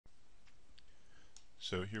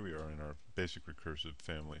So here we are in our basic recursive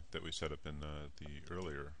family that we set up in the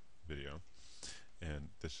earlier video, and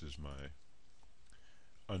this is my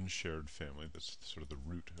unshared family. That's sort of the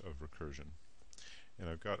root of recursion. And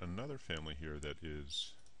I've got another family here that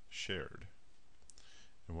is shared.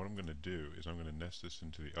 And what I'm going to do is I'm going to nest this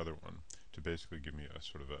into the other one to basically give me a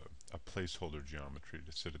sort of a placeholder geometry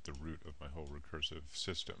to sit at the root of my whole recursive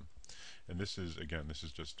system. And this is, again, this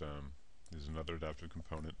is just this is another adaptive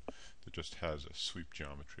component that just has a sweep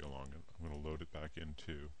geometry along it. I'm going to load it back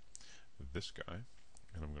into this guy,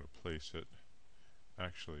 and I'm going to place it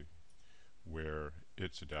actually where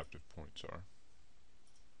its adaptive points are,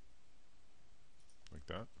 like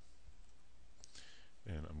that.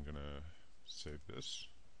 And I'm going to save this,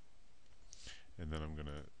 and then I'm going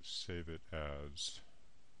to save it as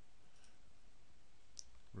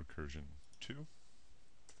recursion 2.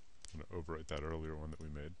 I'm going to overwrite that earlier one that we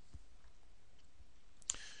made.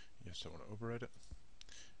 Yes, I want to overwrite it.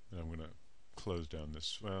 And I'm going to close down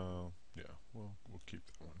this. Well, yeah, we'll keep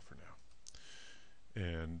that one for now.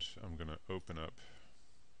 And I'm going to open up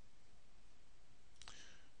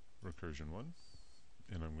recursion 1,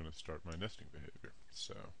 and I'm going to start my nesting behavior.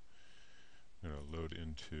 So I'm going to load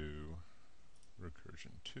into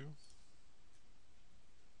recursion 2,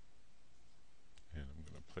 and I'm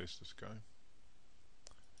going to place this guy.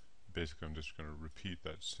 Basically, I'm just going to repeat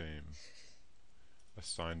that same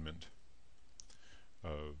assignment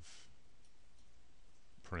of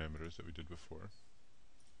parameters that we did before.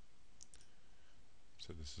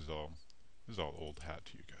 So this is all old hat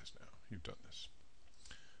to you guys now. You've done this.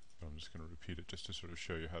 But I'm just going to repeat it just to sort of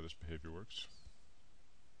show you how this behavior works.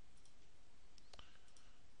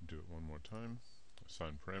 Do it one more time.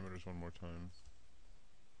 Assign parameters one more time.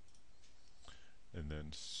 And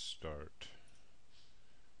then start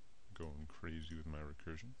going crazy with my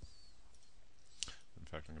recursion. In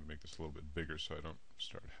fact, I'm going to make this a little bit bigger so I don't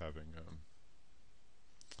start having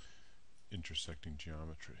intersecting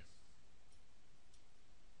geometry.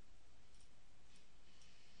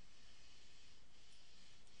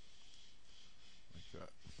 Like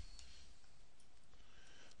that.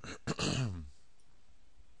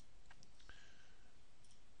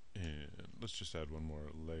 And let's just add one more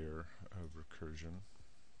layer of recursion.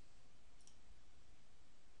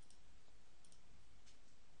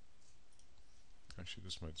 Actually,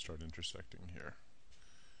 this might start intersecting here.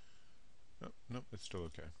 Nope, nope, it's still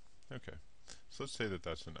okay. Okay, so let's say that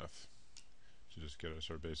that's enough to just get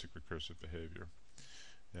us our basic recursive behavior.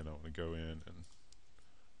 And I want to go in and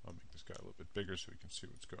I'll make this guy a little bit bigger so we can see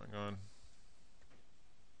what's going on.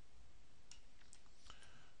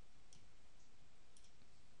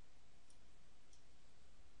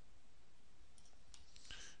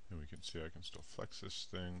 And we can see I can still flex this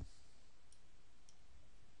thing.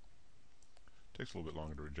 Takes a little bit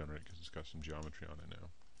longer to regenerate because it's got some geometry on it now.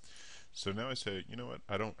 So now I say, you know what,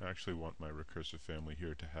 I don't actually want my recursive family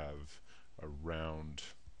here to have a round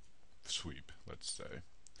sweep, let's say.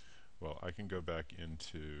 Well, I can go back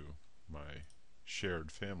into my shared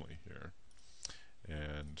family here,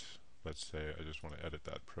 and let's say I just want to edit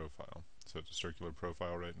that profile. So it's a circular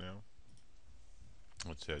profile right now.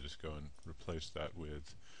 Let's say I just go and replace that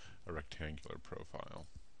with a rectangular profile.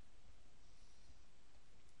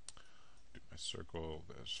 Do my circle,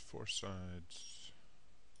 there's 4 sides,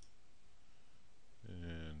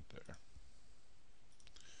 and there.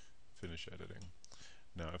 Finish editing.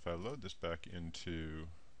 Now if I load this back into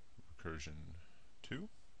recursion 2,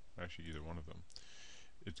 actually either one of them,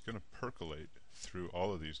 it's going to percolate through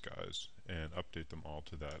all of these guys and update them all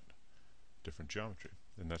to that different geometry.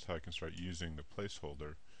 And that's how I can start using the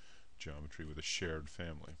placeholder geometry with a shared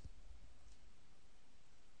family.